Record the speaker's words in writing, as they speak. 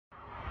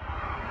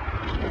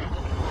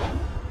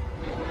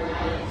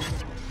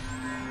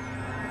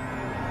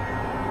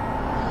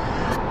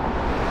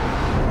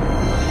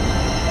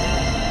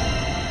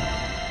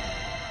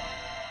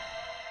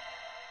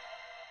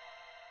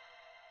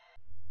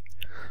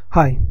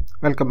Hi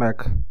welcome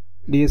back.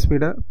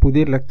 DSPയുടെ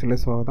പുതിയ ലെക്ചറിൽ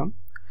സ്വാഗതം.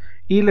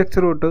 ഈ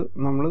ലെക്ചർ തൊട്ട്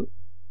നമ്മൾ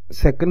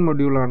സെക്കൻഡ്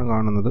മൊഡ്യൂളാണ്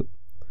കാണുന്നത്.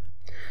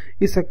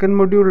 ഈ സെക്കൻഡ്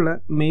മൊഡ്യൂളിലെ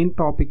മെയിൻ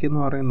ടോപ്പിക് എന്ന്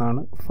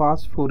പറയുന്നതാണ്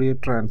ഫാസ്റ്റ് ഫോറിയർ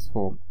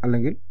ട്രാൻസ്ഫോം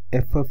അല്ലെങ്കിൽ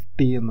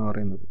FFT എന്ന്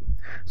പറയുന്നത്.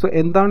 സോ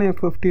എന്താണ്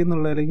FFT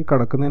എന്നുള്ളതിലേക്ക്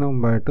കടക്കുന്നതിന്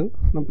മുമ്പായിട്ട്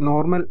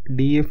നോർമൽ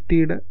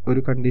DFTയുടെ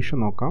ഒരു കണ്ടീഷൻ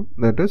നോക്കാം.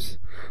 ദാറ്റ് ഈസ്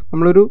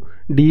നമ്മളൊരു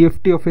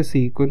DFT ഓഫ് എ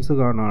സീക്വൻസ്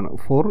കാണുകയാണ്.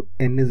 Four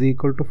n is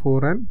equal to 4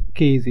 and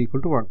k is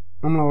equal to 1.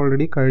 നമ്മൾ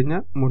ഓൾറെഡി കഴിഞ്ഞ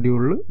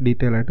മൊഡ്യൂളിൽ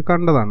ഡീറ്റെയിൽ ആയിട്ട്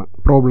കണ്ടതാണ്,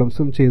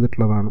 പ്രോബ്ലംസും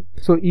ചെയ്തിട്ടുള്ളതാണ്.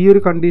 സോ ഈ ഒരു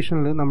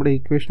കണ്ടീഷനിൽ നമ്മുടെ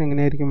ഇക്വേഷൻ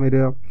എങ്ങനെയായിരിക്കും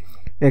വരിക?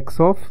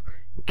 എക്സ് ഓഫ്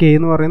കെ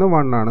എന്ന് പറയുന്നത്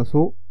 1 ആണ്. സോ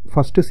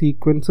ഫസ്റ്റ്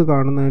സീക്വൻസ്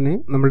കാണുന്നതിന്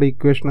നമ്മുടെ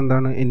ഇക്വേഷൻ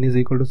എന്താണ്? n is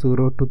equal to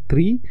 0 to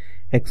 3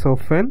 x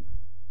of n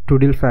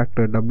twiddle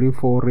factor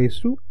w4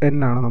 raised to n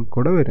ആണ്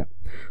നമുക്കിവിടെ വരിക.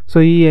 സോ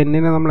ഈ n-നെ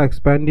നമ്മൾ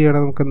എക്സ്പാൻഡ്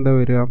ചെയ്യണമെങ്കിൽ നമുക്ക് എന്താ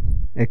വരിക?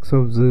 x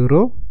of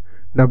 0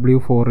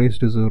 w4 raised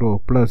to 0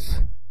 plus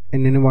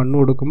n-ന് 1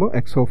 കൊടുക്കുമ്പോൾ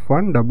x of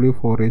 1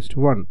 w4 raised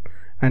to 1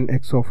 and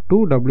x of 2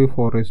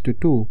 w4 raised to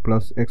 2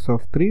 plus x of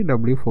 3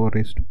 w4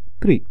 raised to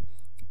 3.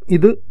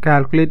 ഇത്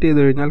കാൽക്കുലേറ്റ് ചെയ്ത്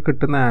കഴിഞ്ഞാൽ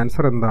കിട്ടുന്ന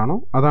ആൻസർ എന്താണോ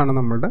അതാണ്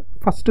നമ്മളുടെ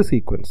ഫസ്റ്റ്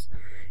സീക്വൻസ്.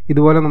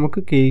 ഇതുപോലെ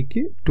നമുക്ക്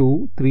കെയ്ക്ക് 2,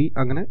 3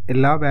 അങ്ങനെ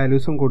എല്ലാ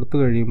വാല്യൂസും കൊടുത്തു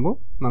കഴിയുമ്പോൾ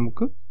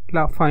നമുക്ക്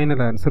ഫൈനൽ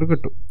ആൻസർ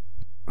കിട്ടും.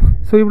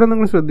 സോ ഇവിടെ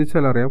നിങ്ങൾ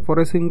ശ്രദ്ധിച്ചാൽ അറിയാം, four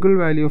A single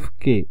value of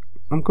K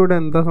നമുക്കിവിടെ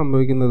എന്താ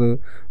സംഭവിക്കുന്നത്?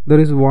 ദർ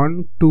ഇസ് 1,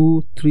 2,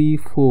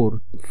 3,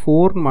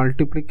 4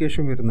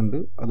 മൾട്ടിപ്ലിക്കേഷൻ വരുന്നുണ്ട്.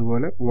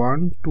 അതുപോലെ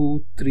 1, 2,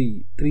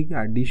 3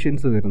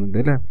 അഡീഷൻസ് വരുന്നുണ്ട്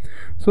അല്ലേ?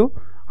 സോ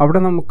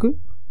അവിടെ നമുക്ക്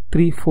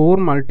 4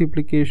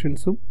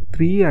 മൾട്ടിപ്ലിക്കേഷൻസും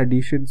 3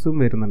 അഡീഷൻസും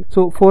വരുന്നുണ്ട്.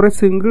 So four A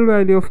single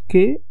value of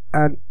K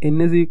and n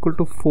is equal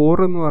to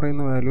 4 എന്ന്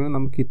പറയുന്ന വാല്യൂവിന്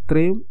നമുക്ക്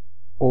ഇത്രയും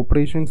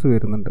ഓപ്പറേഷൻസ്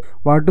വരുന്നുണ്ട്.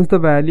 What is the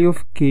value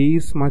of K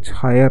is much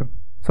higher?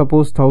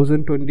 Suppose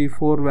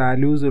 1024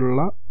 values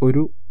ഉള്ള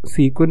ഒരു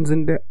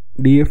സീക്വൻസിൻ്റെ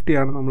DFT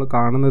ആണ് നമ്മൾ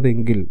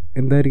കാണുന്നതെങ്കിൽ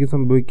എന്തായിരിക്കും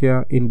സംഭവിക്കുക?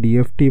 ഇൻ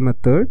DFT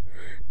മെത്തേഡ്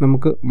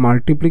നമുക്ക്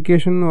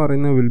മൾട്ടിപ്ലിക്കേഷൻ എന്ന്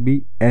പറയുന്നത് വിൽ ബി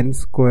n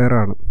സ്ക്വയർ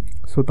ആണ്.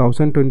 സോ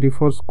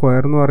 1024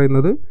 സ്ക്വയർ എന്ന്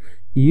പറയുന്നത്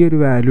ഈ ഒരു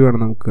വാല്യൂ ആണ്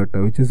നമുക്ക്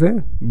കിട്ടുക, which is A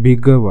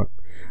bigger one.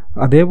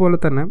 അതേപോലെ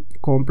തന്നെ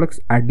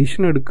കോംപ്ലക്സ്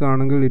അഡീഷൻ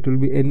എടുക്കുകയാണെങ്കിൽ it will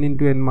be n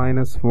into n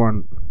minus 1,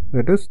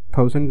 that is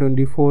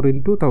 1024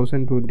 into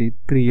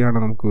 1023 ആണ്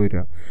നമുക്ക്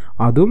വരിക.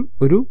 അതും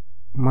ഒരു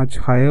മച്ച്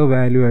ഹയർ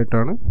വാല്യൂ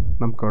ആയിട്ടാണ്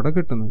നമുക്കവിടെ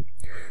കിട്ടുന്നത്.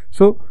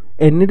 സോ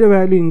എന്നിൻ്റെ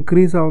വാല്യൂ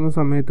ഇൻക്രീസ് ആവുന്ന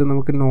സമയത്ത്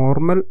നമുക്ക്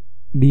നോർമൽ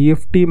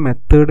DFT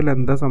മെത്തേഡിൽ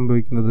എന്താ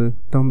സംഭവിക്കുന്നത്?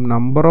 The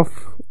number of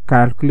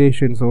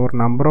calculations or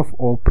number of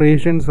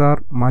operations are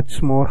much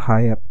more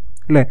higher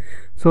അല്ലേ?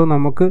 സോ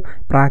നമുക്ക്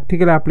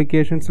പ്രാക്ടിക്കൽ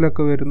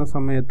ആപ്ലിക്കേഷൻസിലൊക്കെ വരുന്ന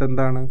സമയത്ത്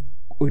എന്താണ്?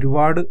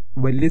 ഒരുപാട്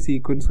വലിയ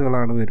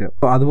സീക്വൻസുകളാണ് വരിക.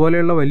 അപ്പോൾ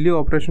അതുപോലെയുള്ള വലിയ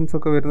ഓപ്പറേഷൻസ്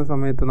ഒക്കെ വരുന്ന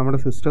സമയത്ത് നമ്മുടെ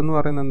സിസ്റ്റം എന്ന്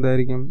പറയുന്നത്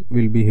എന്തായിരിക്കും?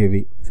 Will be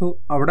heavy. സോ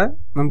അവിടെ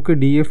നമുക്ക്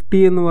DFT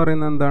എന്ന്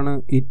പറയുന്നത് എന്താണ്?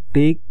 It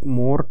take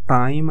more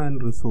time and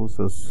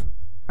resources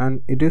and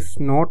it is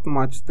not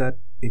much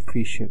that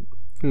efficient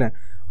അല്ലേ?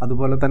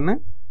 അതുപോലെ തന്നെ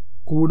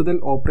കൂടുതൽ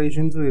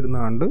ഓപ്പറേഷൻസ്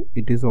വരുന്നതുകൊണ്ട്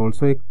it is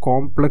also A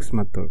complex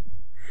method.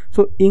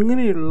 So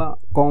ഇങ്ങനെയുള്ള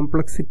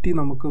കോംപ്ലക്സിറ്റി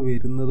നമുക്ക്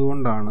വരുന്നത്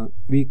കൊണ്ടാണ്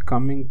V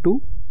coming to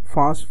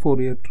fast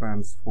Fourier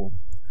transform.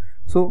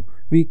 So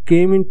we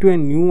came into a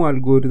new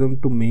algorithm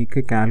to make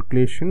a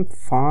calculation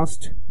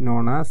fast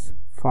known as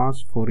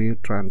fast Fourier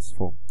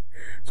transform.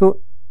 So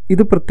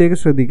ഇത് പ്രത്യേകം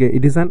ശ്രദ്ധിക്കുക,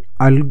 it is an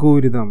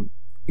algorithm.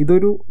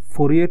 ഇതൊരു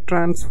Fourier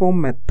transform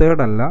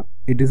method അല്ല,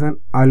 it is an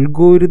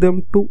algorithm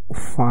to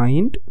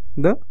find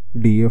the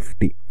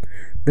DFT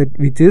that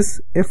which is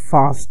a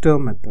faster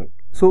method.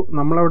 So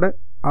നമ്മളവിടെ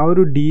ആ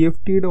ഒരു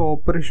DFTയുടെ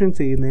operation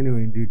ചെയ്യുന്നതിന്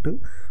വേണ്ടിയിട്ട്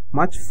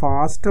മച്ച്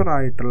ഫാസ്റ്റർ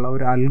ആയിട്ടുള്ള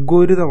ഒരു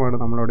അൽഗോരിതമാണ്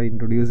നമ്മളവിടെ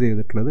ഇൻട്രൊഡ്യൂസ്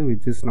ചെയ്തിട്ടുള്ളത്,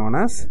 which is known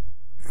as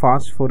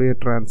fast Fourier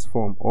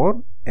transform or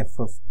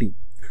FFT.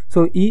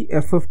 So ഈ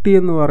FFT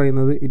എന്ന്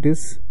പറയുന്നത് it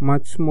is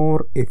much more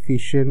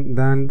efficient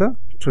than the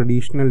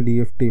traditional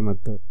DFT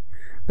method.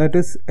 That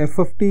is,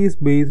 FFT is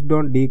based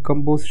on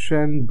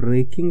decomposition,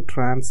 breaking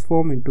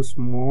transform into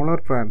smaller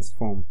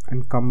transform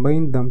and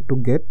combine them to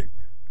get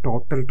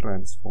total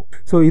transform.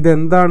 So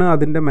ഇതെന്താണ്,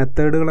 അതിൻ്റെ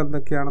മെത്തേഡുകൾ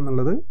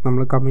എന്തൊക്കെയാണെന്നുള്ളത്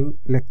നമ്മൾ coming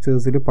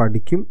ലെക്ചേഴ്സിൽ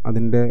പഠിക്കും.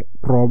 അതിൻ്റെ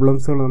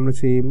പ്രോബ്ലംസുകൾ നമ്മൾ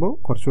ചെയ്യുമ്പോൾ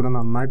കുറച്ചുകൂടെ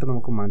നന്നായിട്ട്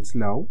നമുക്ക്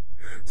മനസ്സിലാവും.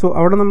 സോ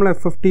അവിടെ നമ്മൾ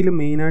FFTയിൽ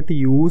മെയിനായിട്ട്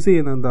യൂസ്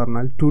ചെയ്യുന്നത് എന്താ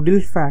പറഞ്ഞാൽ ട്വിഡിൽ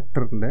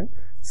ഫാക്ടറിൻ്റെ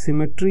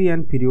സിമെട്രി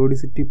ആൻഡ്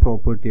പീരിയോഡിസിറ്റി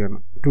പ്രോപ്പർട്ടിയാണ്.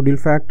 ട്വിഡിൽ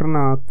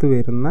ഫാക്ടറിനകത്ത്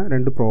വരുന്ന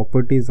 2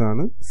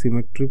 പ്രോപ്പർട്ടീസാണ്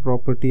symmetry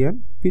property and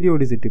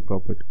periodicity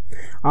property.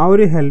 ആ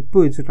ഒരു ഹെൽപ്പ്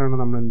വെച്ചിട്ടാണ്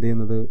നമ്മൾ എന്ത്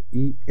ചെയ്യുന്നത്?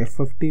 ഈ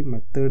FFT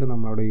മെത്തേഡ്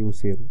നമ്മളവിടെ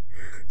യൂസ് ചെയ്യുന്നത്.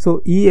 സോ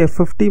ഈ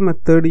FFT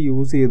മെത്തേഡ്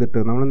യൂസ് ചെയ്തിട്ട്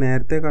നമ്മൾ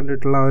നേരത്തെ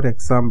കണ്ടിട്ടുള്ള ആ ഒരു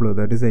example,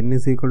 that is n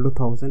is equal to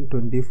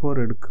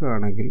 1024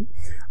 എടുക്കുകയാണെങ്കിൽ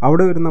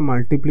അവിടെ വരുന്ന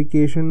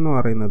മൾട്ടിപ്ലിക്കേഷൻ എന്ന്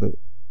പറയുന്നത്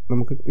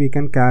നമുക്ക് we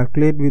can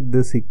calculate with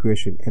this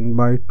equation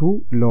n/2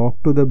 log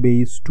to the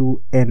base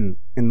 2n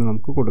എന്ന്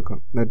നമുക്ക് കൊടുക്കാം.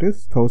 That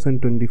is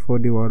 1024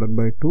 divided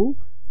by 2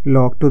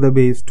 log to the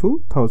base 2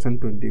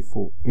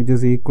 1024 which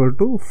is equal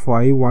to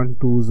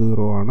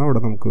 5120 ആണ്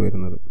അവിടെ നമുക്ക്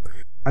വരുന്നത്.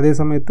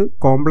 അതേസമയത്ത്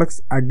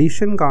കോംപ്ലക്സ്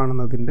അഡീഷൻ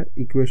കാണുന്നതിൻ്റെ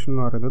ഇക്വേഷൻ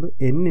എന്ന് പറയുന്നത്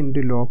n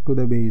into log to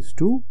the base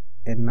 2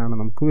 n ആണ്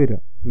നമുക്ക് വരിക.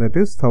 That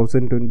is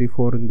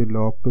 1024 into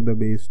log to the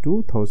base 2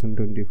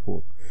 1024.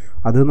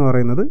 അതെന്ന്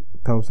പറയുന്നത്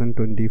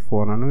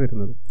 1024 ആണ്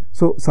വരുന്നത്.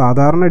 സോ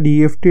സാധാരണ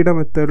DFTയുടെ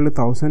മെത്തേഡിൽ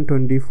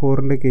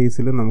 1024ൻ്റെ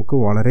കേസിൽ നമുക്ക്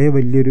വളരെ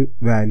വലിയൊരു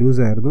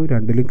വാല്യൂസ് ആയിരുന്നു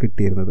രണ്ടിലും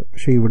കിട്ടിയിരുന്നത്.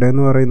 പക്ഷേ ഇവിടെ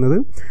എന്ന് പറയുന്നത്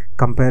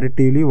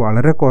കമ്പാരിറ്റീവ്ലി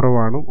വളരെ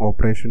കുറവാണ്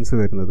ഓപ്പറേഷൻസ്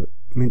വരുന്നത്,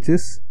 which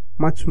is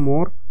much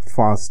more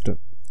fast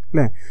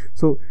അല്ലേ.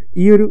 സോ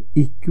ഈ ഒരു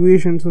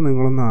ഇക്വേഷൻസ്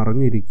നിങ്ങളൊന്ന്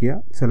അറിഞ്ഞിരിക്കുക.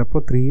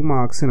 ചിലപ്പോൾ 3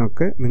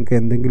 മാർക്സിനൊക്കെ നിങ്ങൾക്ക്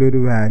എന്തെങ്കിലും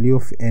ഒരു വാല്യൂ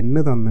ഓഫ് n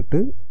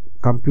തന്നിട്ട്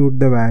compute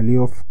the value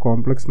of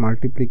complex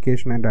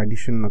multiplication and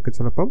addition എന്നൊക്കെ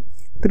ചിലപ്പം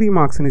 3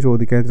 മാർക്സിന്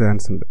ചോദിക്കാൻ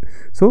ചാൻസ് ഉണ്ട്.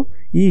 സോ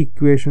ഈ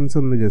ഇക്വേഷൻസ്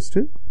ഒന്ന്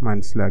ജസ്റ്റ്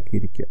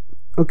മനസ്സിലാക്കിയിരിക്കുക.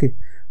 ഓക്കെ,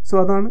 സോ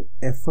അതാണ്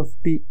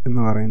FFT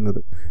എന്ന് പറയുന്നത്.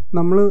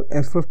 നമ്മൾ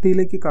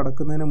FFTയിലേക്ക്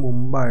കടക്കുന്നതിന്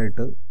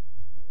മുമ്പായിട്ട്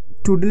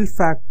ട്വിഡിൽ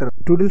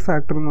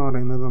ഫാക്ടർ എന്ന്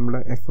പറയുന്നത് നമ്മുടെ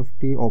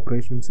FFT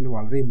ഓപ്പറേഷൻസിൽ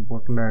വളരെ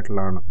ഇമ്പോർട്ടൻ്റ്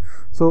ആയിട്ടുള്ളതാണ്.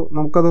 സോ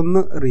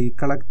നമുക്കതൊന്ന്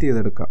റീകളക്ട്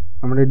ചെയ്തെടുക്കാം.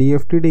 നമ്മുടെ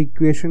DFTയുടെ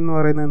ഇക്വേഷൻ എന്ന്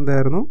പറയുന്നത്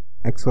എന്തായിരുന്നു?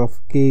 x of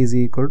k is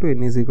equal to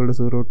n is equal to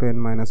 0 to n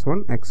minus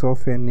 1 x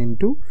of n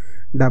into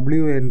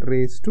wn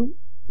raised to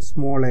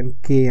small n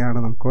k ആണ്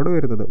നമുക്കവിടെ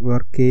വരുന്നത്,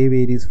 where k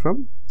varies from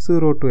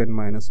 0 to n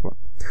minus 1.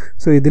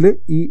 So ഇതിൽ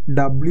ഈ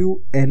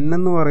wn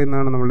എന്ന്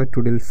പറയുന്നതാണ് നമ്മുടെ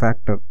twiddle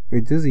factor,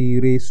 which is e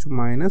raised to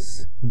minus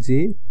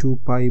j 2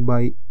 pi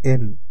by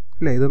n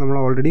അല്ലേ. ഇത് നമ്മൾ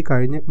ഓൾറെഡി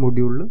കഴിഞ്ഞ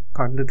മൊഡ്യൂളിൽ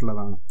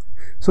കണ്ടിട്ടുള്ളതാണ്.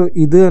 സോ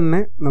ഇത്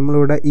തന്നെ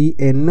നമ്മളിവിടെ ഈ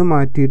n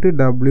മാറ്റിയിട്ട്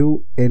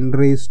wn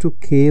raised to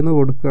k എന്ന്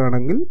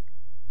കൊടുക്കുകയാണെങ്കിൽ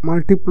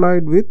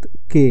മൾട്ടിപ്ലൈഡ് വിത്ത്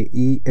k,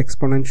 ഈ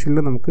എക്സ്പൊണൻഷ്യലിൽ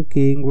നമുക്ക്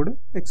kയും കൂടെ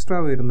എക്സ്ട്രാ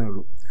വരുന്നേ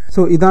ഉള്ളൂ.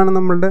 സോ ഇതാണ്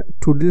നമ്മളുടെ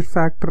ട്വിഡിൽ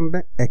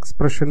ഫാക്ടറിൻ്റെ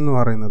എക്സ്പ്രഷൻ എന്ന്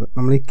പറയുന്നത്.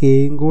 നമ്മൾ ഈ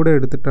kയും കൂടെ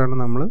എടുത്തിട്ടാണ്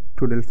നമ്മൾ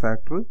ട്വിഡിൽ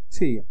ഫാക്ടർ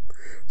ചെയ്യുക.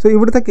 സോ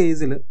ഇവിടുത്തെ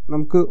കേസിൽ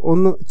നമുക്ക്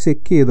ഒന്ന്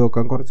ചെക്ക് ചെയ്ത്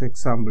നോക്കാം കുറച്ച്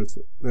examples.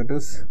 That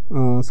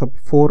is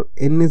four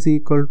n is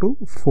equal to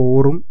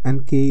 4 and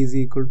k is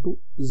equal to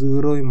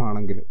 0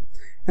 ആണെങ്കിൽ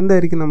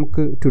എന്തായിരിക്കും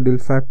നമുക്ക് ട്വിഡിൽ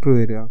ഫാക്ടർ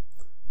വരിക?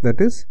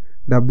 That is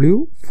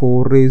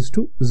w4 raised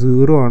to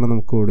 0 ആണ്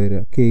നമുക്ക് ഇവിടെ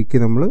വരിക. kക്ക്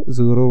നമ്മൾ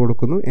 0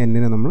 കൊടുക്കുന്നു,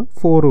 n-ന് നമ്മൾ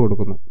 4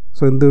 കൊടുക്കുന്നു.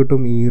 സോ എന്ത്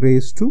കിട്ടും? e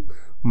raised to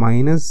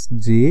minus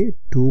j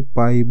 2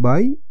 pi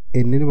by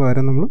n-ന്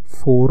പകരം നമ്മൾ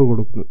 4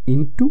 കൊടുക്കുന്നു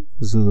into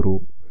 0.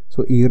 So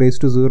e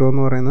raised to 0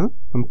 എന്ന് പറയുന്നത്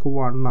നമുക്ക്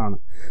 1 ആണ്.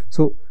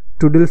 So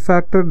twiddle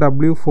factor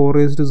w4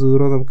 raised to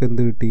 0 നമുക്ക്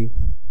എന്ത് കിട്ടി?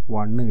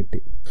 1 കിട്ടി.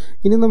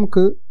 ഇനി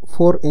നമുക്ക്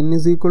four n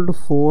is equal to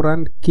 4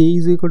 and k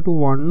is equal to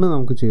 1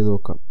 നമുക്ക് ചെയ്ത്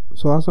നോക്കാം.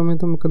 സോ ആ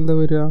സമയത്ത് നമുക്ക് എന്താ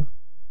വരിക?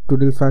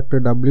 Twiddle factor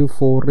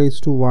w4 raised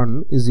to 1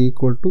 is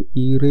equal to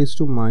e raised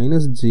to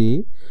minus j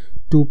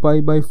 2 pi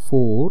by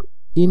 4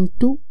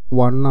 into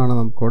 1 ആണ്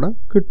നമുക്കവിടെ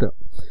കിട്ടുക.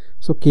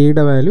 സോ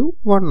kയുടെ വാല്യൂ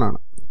 1 ആണ്.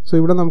 സോ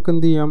ഇവിടെ നമുക്ക്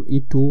എന്ത് ചെയ്യാം? ഈ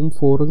 2ഉം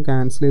 4ഉം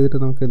ക്യാൻസൽ ചെയ്തിട്ട്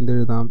നമുക്ക് എന്ത്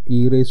എഴുതാം?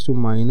 e raised to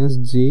minus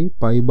j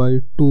pi by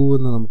 2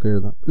 എന്ന് നമുക്ക്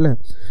എഴുതാം അല്ലേ.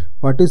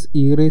 What is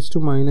e raised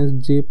to minus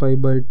j pi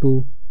by 2?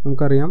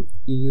 നമുക്കറിയാം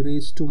e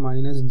raised to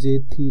minus j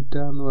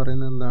theta എന്ന്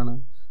പറയുന്നത് എന്താണ്?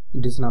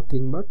 It is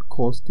nothing but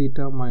cos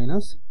theta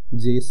minus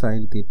j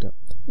sin theta.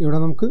 ഇവിടെ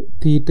നമുക്ക്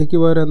തീറ്റയ്ക്ക്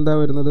പകരം എന്താ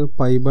വരുന്നത്?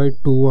 പൈ ബൈ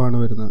 2 ആണ്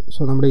വരുന്നത്. സോ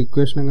നമ്മുടെ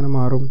ഇക്വേഷൻ എങ്ങനെ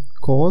മാറും?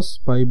 cos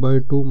pi by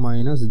 2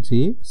 minus j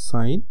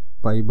sin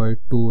pi by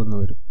 2 എന്ന്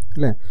വരും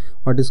അല്ലേ.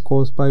 What is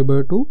cos pi by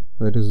 2?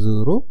 That is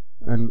 0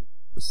 and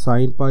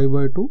sin pi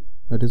by 2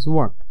 that is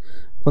 1.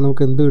 അപ്പോൾ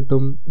നമുക്ക് എന്ത്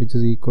കിട്ടും? Which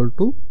is equal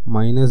to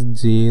minus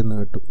j എന്ന്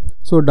കിട്ടും.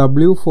 സോ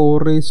w4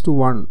 raised to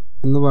 1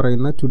 എന്ന്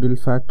പറയുന്ന ട്വിഡിൽ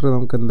ഫാക്ടർ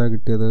നമുക്ക് എന്താ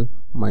കിട്ടിയത്?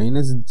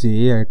 മൈനസ് j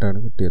ആയിട്ടാണ്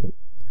കിട്ടിയത്.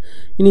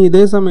 ഇനി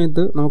ഇതേ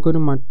സമയത്ത് നമുക്കൊരു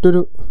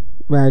മറ്റൊരു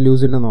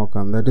വാല്യൂസിൻ്റെ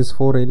നോക്കാം. That is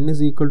four n is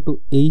equal to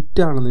 8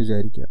 ആണെന്ന്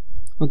വിചാരിക്കുക.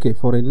 Okay,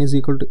 four n is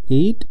equal to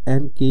 8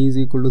 and k is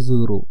equal to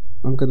 0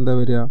 നമുക്ക് എന്താ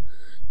വരിക?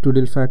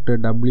 Twiddle factor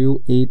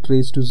w8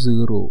 raised to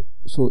 0.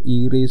 So e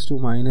raised to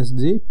minus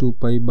j 2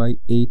 pi by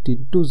 8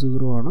 into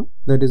 0 ആണ്.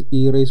 That is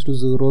e raised to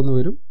 0 എന്ന്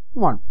വരും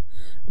 1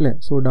 അല്ലേ.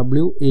 So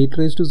w8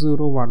 raised to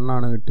 0 1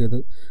 ആണ് കിട്ടിയത്.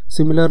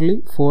 Similarly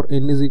four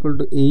n is equal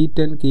to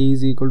 8 and k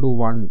is equal to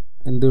 1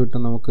 എന്ത്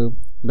കിട്ടും നമുക്ക്?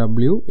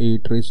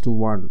 w8 raised to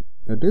 1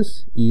 that is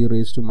e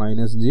raised to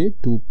minus j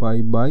 2 pi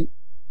by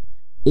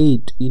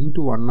 8 into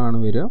 1 ആണ്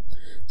വരിക.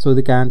 സോ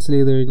ഇത് ക്യാൻസൽ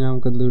ചെയ്ത് കഴിഞ്ഞാൽ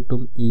നമുക്ക് എന്ത്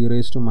കിട്ടും? e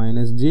raised to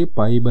minus j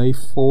pi by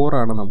 4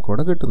 ആണ്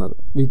നമുക്കവിടെ കിട്ടുന്നത്,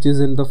 which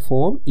is in the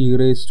form e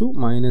raised to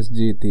minus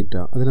j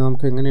theta. അതിനെ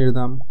നമുക്ക് എങ്ങനെ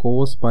എഴുതാം?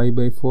 cos pi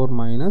by 4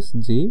 minus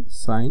j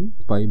sin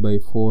pi by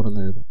 4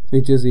 എന്ന് എഴുതാം,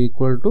 വിച്ച് ഈസ്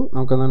ഈക്വൽ ടു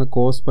നമുക്ക് എന്താണ്?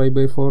 cos pi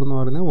by 4 എന്ന്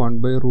പറയുന്നത് 1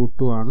 by root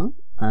 2 ആണ്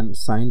ആൻഡ്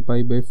sin pi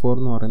by 4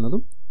 എന്ന്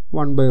പറയുന്നതും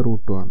 1 by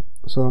root 2 ആണ്.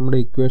 സോ നമ്മുടെ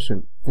ഇക്വേഷൻ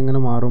എങ്ങനെ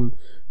മാറും?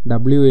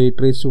 w8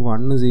 raised to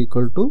 1 is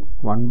equal to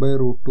 1 by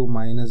root 2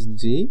 minus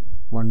j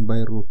 1 by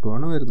root 2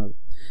 ആണ് വരുന്നത്.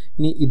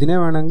 ഇനി ഇതിനെ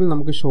വേണമെങ്കിൽ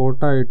നമുക്ക്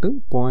ഷോർട്ടായിട്ട്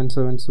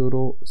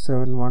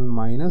 0.7071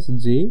 മൈനസ്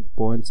j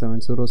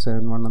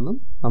 0.7071 എന്നും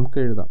നമുക്ക്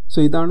എഴുതാം. സോ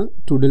ഇതാണ്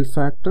twiddle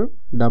factor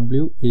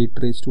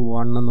w8 raised to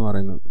 1 എന്ന്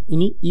പറയുന്നത്.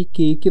 ഇനി ഈ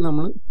kക്ക്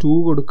നമ്മൾ 2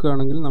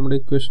 കൊടുക്കുകയാണെങ്കിൽ നമ്മുടെ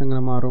ഇക്വേഷൻ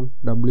എങ്ങനെ മാറും?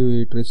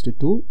 w8 raised to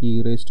 2 e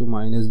raised to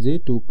minus j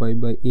 2 pi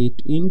by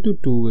 8 into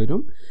 2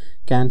 വരും.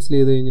 ക്യാൻസൽ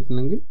ചെയ്ത്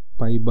കഴിഞ്ഞിട്ടുണ്ടെങ്കിൽ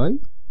പൈ ബൈ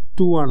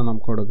 2 ആണ്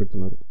നമുക്കവിടെ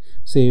കിട്ടുന്നത്,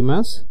 സെയിം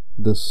ആസ്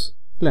ദിസ്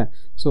അല്ലേ.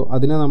 സോ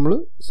അതിനെ നമ്മൾ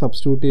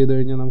സബ്സ്റ്റിറ്റ്യൂട്ട് ചെയ്ത്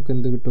കഴിഞ്ഞാൽ നമുക്ക്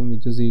എന്ത് കിട്ടും?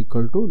 Which is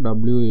equal to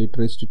w8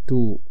 raised to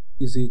 2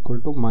 is equal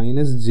to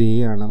minus j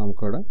ആണ്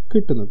നമുക്കവിടെ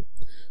കിട്ടുന്നത്.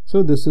 So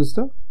this is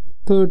the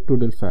third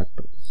twiddle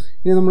factor.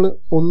 ഇനി നമ്മൾ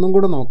ഒന്നും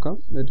കൂടെ നോക്കാം.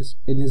 That is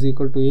n is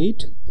equal to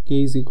 8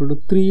 k is equal to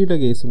 3യുടെ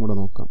കേസും കൂടെ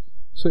നോക്കാം.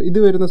 സോ ഇത്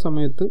വരുന്ന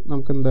സമയത്ത്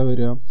നമുക്ക് എന്താ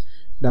വരിക,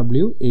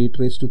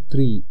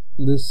 W8�3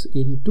 ദിസ്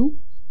ഇൻറ്റു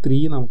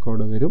 3 നമുക്ക്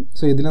അവിടെ വരും.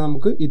 സോ ഇതിനെ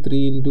നമുക്ക് ഈ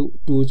 3 ×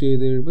 2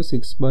 ചെയ്ത് കഴിയുമ്പോൾ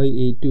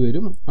 6/8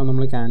 വരും. അത്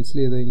നമ്മൾ ക്യാൻസൽ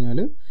ചെയ്ത് കഴിഞ്ഞാൽ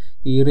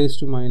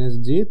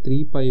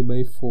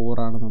e⁻⁻j3π/4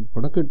 ആണ്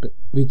നമുക്കവിടെ കിട്ടുക,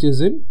 which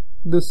is in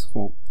this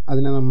form.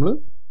 അതിനെ നമ്മൾ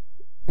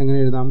എങ്ങനെ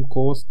എഴുതാം,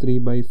 cos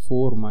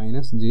 3/4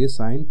 - j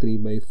sin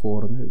 3/4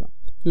 എന്ന് എഴുതാം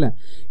അല്ലേ.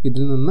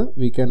 ഇതിൽ നിന്ന്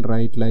we can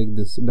write like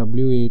this,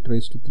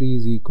 W8⁻3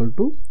 is equal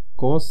to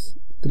cos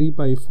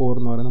 3/4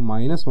 എന്ന് പറയുന്നത്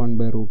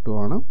 -1/√2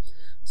 ആണ്,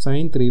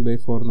 sin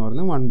 3/4 എന്ന്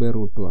പറയുന്നത്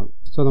 1/√2 ആണ്.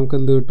 സോ നമുക്ക്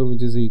എന്ത് കിട്ടും,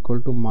 which is equal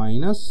to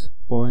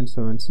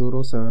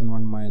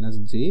 -0.7071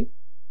 - j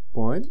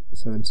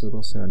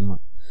 0.7071.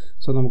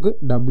 So നമുക്ക്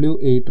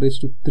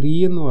W8⁻3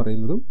 എന്ന്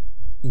പറയുന്നതും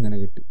ഇങ്ങനെ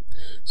കിട്ടി.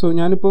 സോ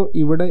ഞാനിപ്പോൾ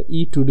ഇവിടെ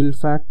ഈ ട്വിഡിൽ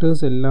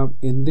ഫാക്ടേഴ്സ് എല്ലാം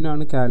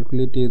എന്തിനാണ്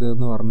കാൽക്കുലേറ്റ്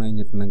ചെയ്തതെന്ന് പറഞ്ഞു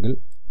കഴിഞ്ഞിട്ടുണ്ടെങ്കിൽ,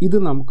 ഇത്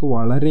നമുക്ക്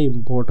വളരെ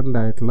ഇമ്പോർട്ടൻ്റ്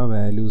ആയിട്ടുള്ള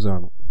വാല്യൂസ്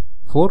ആണ്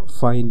ഫോർ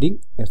ഫൈൻഡിങ്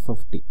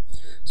FFT.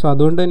 സോ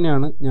അതുകൊണ്ട്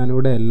തന്നെയാണ്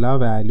ഞാനിവിടെ എല്ലാ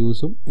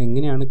വാല്യൂസും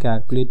എങ്ങനെയാണ്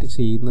കാൽക്കുലേറ്റ്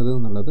ചെയ്യുന്നത്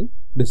എന്നുള്ളത്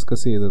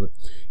ഡിസ്കസ് ചെയ്തത്.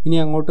 ഇനി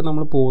അങ്ങോട്ട്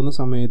നമ്മൾ പോകുന്ന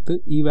സമയത്ത്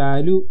ഈ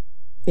വാല്യൂ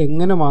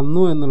എങ്ങനെ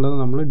വന്നു എന്നുള്ളത്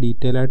നമ്മൾ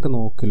ഡീറ്റെയിൽ ആയിട്ട്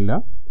നോക്കില്ല,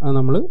 അത്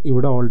നമ്മൾ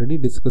ഇവിടെ ഓൾറെഡി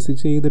ഡിസ്കസ്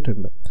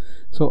ചെയ്തിട്ടുണ്ട്.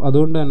 സോ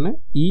അതുകൊണ്ട് തന്നെ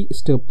ഈ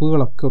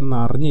സ്റ്റെപ്പുകളൊക്കെ ഒന്ന്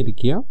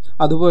അറിഞ്ഞിരിക്കുക.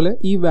 അതുപോലെ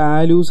ഈ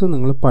വാല്യൂസ്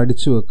നിങ്ങൾ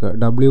പഠിച്ചു വെക്കുക.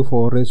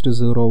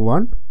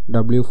 W4⁻01,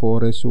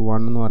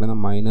 W4⁻1 എന്ന് പറയുന്ന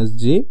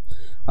 -j,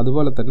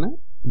 അതുപോലെ തന്നെ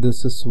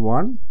this is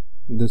 1,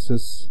 this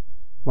is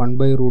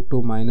 1/√2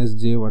 -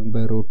 j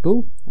 1/√2,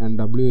 and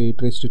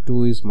W8⁻2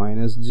 is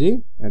 -j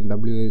and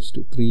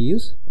W8⁻3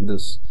 is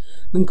this.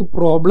 നിങ്ങൾക്ക്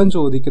പ്രോബ്ലം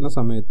ചോദിക്കുന്ന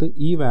സമയത്ത്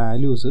ഈ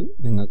വാല്യൂസ്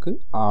നിങ്ങൾക്ക്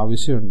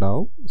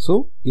ആവശ്യമുണ്ടാവും. സോ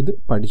ഇത്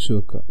പഠിച്ചു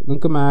വെക്കുക.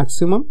 നിങ്ങൾക്ക്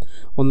മാക്സിമം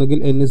ഒന്നുകിൽ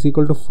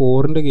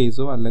n=4ൻ്റെ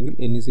കേസോ അല്ലെങ്കിൽ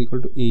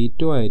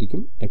n=8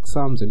 ആയിരിക്കും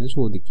എക്സാംസിന്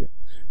ചോദിക്കുക.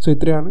 സോ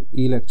ഇത്രയാണ്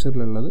ഈ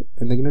ലെക്ചറിലുള്ളത്.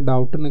 എന്തെങ്കിലും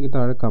ഡൗട്ട് ഉണ്ടെങ്കിൽ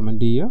താഴെ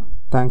കമൻറ്റ് ചെയ്യുക.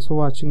 Thanks for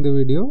watching the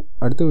video.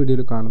 അടുത്ത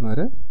വീഡിയോയിൽ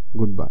കാണുന്നവരെ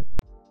ഗുഡ് ബൈ.